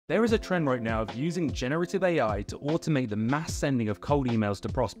There is a trend right now of using generative AI to automate the mass sending of cold emails to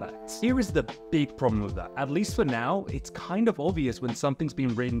prospects. Here is the big problem with that. At least for now, it's kind of obvious when something's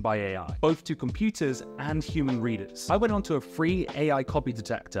been written by AI, both to computers and human readers. I went onto a free AI copy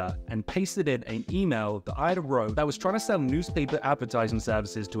detector and pasted in an email that I had wrote that was trying to sell newspaper advertising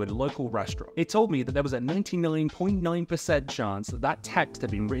services to a local restaurant. It told me that there was a 99.9% chance that that text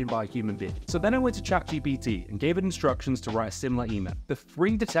had been written by a human being. So then I went to ChatGPT and gave it instructions to write a similar email. The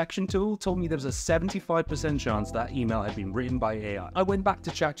free detection tool told me there was a 75% chance that email had been written by AI. I went back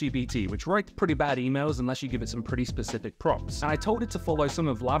to ChatGPT, which writes pretty bad emails unless you give it some pretty specific prompts. And I told it to follow some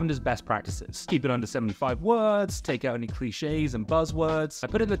of Lavender's best practices. Keep it under 75 words, take out any cliches and buzzwords. I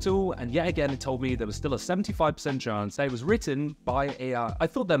put it in the tool, and yet again it told me there was still a 75% chance that it was written by AI. I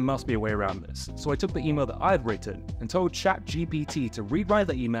thought there must be a way around this. So I took the email that I had written and told ChatGPT to rewrite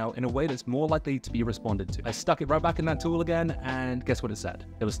the email in a way that's more likely to be responded to. I stuck it right back in that tool again, and guess what it said?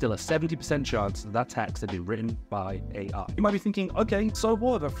 There was still a 70% chance that that text had been written by AI. You might be thinking, okay, so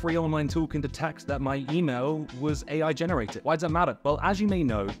what if a free online tool can detect that my email was AI generated? Why does that matter? Well, as you may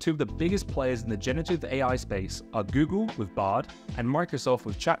know, two of the biggest players in the generative AI space are Google with Bard and Microsoft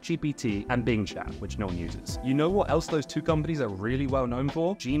with ChatGPT and Bing Chat, which no one uses. You know what else those two companies are really well known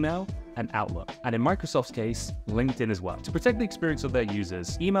for? Gmail and Outlook, and in Microsoft's case, LinkedIn as well. To protect the experience of their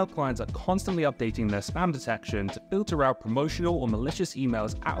users, email clients are constantly updating their spam detection to filter out promotional or malicious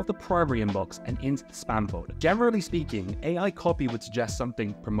emails out of the primary inbox and into the spam folder. Generally speaking, AI copy would suggest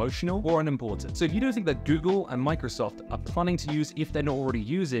something promotional or unimportant. So if you don't think that Google and Microsoft are planning to use, if they're not already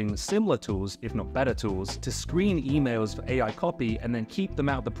using, similar tools, if not better tools, to screen emails for AI copy and then keep them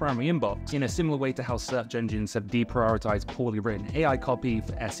out of the primary inbox in a similar way to how search engines have deprioritized poorly written AI copy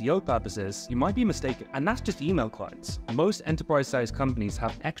for SEO purposes, you might be mistaken. And that's just email clients. Most enterprise-sized companies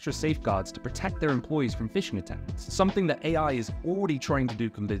have extra safeguards to protect their employees from phishing attacks, something that AI is already trying to do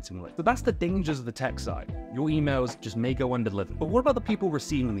convincingly. So that's the dangers of the tech side. Your emails just may go undelivered. But what about the people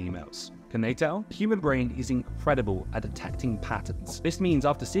receiving the emails? Can they tell? The human brain is incredible at detecting patterns. This means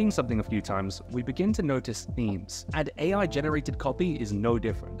after seeing something a few times, we begin to notice themes. And AI-generated copy is no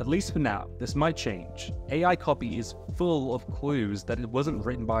different. At least for now. This might change. AI copy is full of clues that it wasn't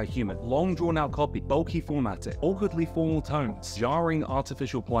written by a human. Long drawn-out copy, bulky formatting, awkwardly formal tones, jarring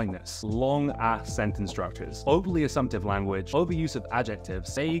artificial politeness, long-ass sentence structures, overly assumptive language, overuse of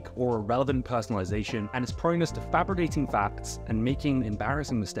adjectives, vague or irrelevant personalization, and its proneness to fabricating facts and making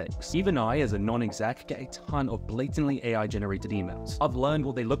embarrassing mistakes. Even I, as a non-exec, get a ton of blatantly AI-generated emails. I've learned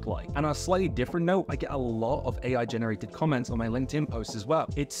what they look like. And on a slightly different note, I get a lot of AI-generated comments on my LinkedIn posts as well.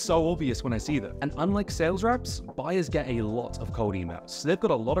 It's so obvious when I see them. And unlike sales reps, buyers get a lot of cold emails. So they've got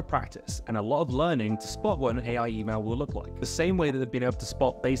a lot of practice and a lot of learning to spot what an AI email will look like. The same way that they've been able to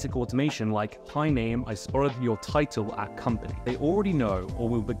spot basic automation like, "Hi name, I spotted your title at company." They already know, or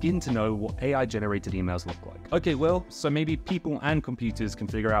will begin to know, what AI-generated emails look like. Okay, well, so maybe people and computers can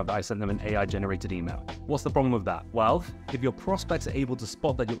figure out that I sent them an AI-generated email. What's the problem with that? Well, if your prospects are able to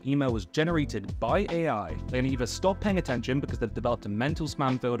spot that your email was generated by AI, they can either stop paying attention because they've developed a mental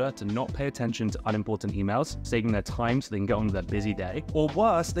spam filter to not pay attention to unimportant emails, saving their time so they can get on with their busy day. Or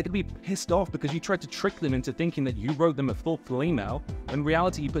worse, they could be pissed off because you tried to trick them into thinking that you wrote them a thoughtful email, when in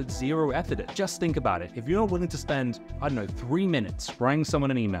reality you put zero effort in it. Just think about it. If you're not willing to spend, I don't know, 3 minutes writing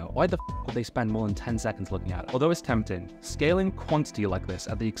someone an email, why the f would they spend more than 10 seconds looking at it? Although it's tempting, scaling quantity like this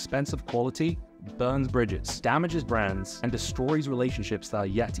at the expense of quality burns bridges, damages brands, and destroys relationships that are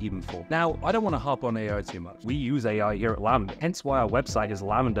yet to even form. Now, I don't want to harp on AI too much. We use AI here at Lavender, hence why our website is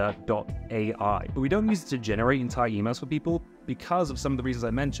lavender.ai. But we don't use it to generate entire emails for people because of some of the reasons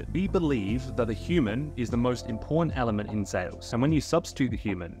I mentioned. We believe that the human is the most important element in sales. And when you substitute the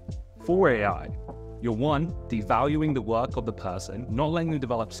human for AI, you're one, devaluing the work of the person, not letting them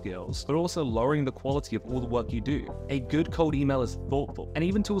develop skills, but also lowering the quality of all the work you do. A good cold email is thoughtful. And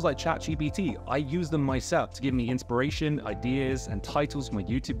even tools like ChatGPT, I use them myself to give me inspiration, ideas, and titles for my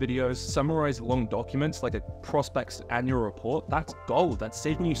YouTube videos, summarize long documents like a prospect's annual report. That's gold. That's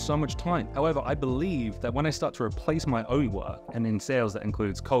saving you so much time. However, I believe that when I start to replace my own work, and in sales that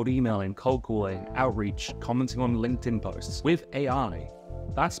includes cold emailing, cold calling, outreach, commenting on LinkedIn posts, with AI,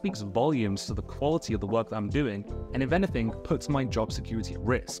 that speaks volumes to the quality of the work that I'm doing, and if anything, puts my job security at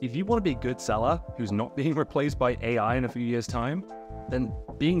risk. If you want to be a good seller who's not being replaced by AI in a few years' time, then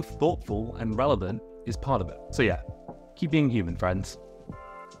being thoughtful and relevant is part of it. So yeah, keep being human, friends.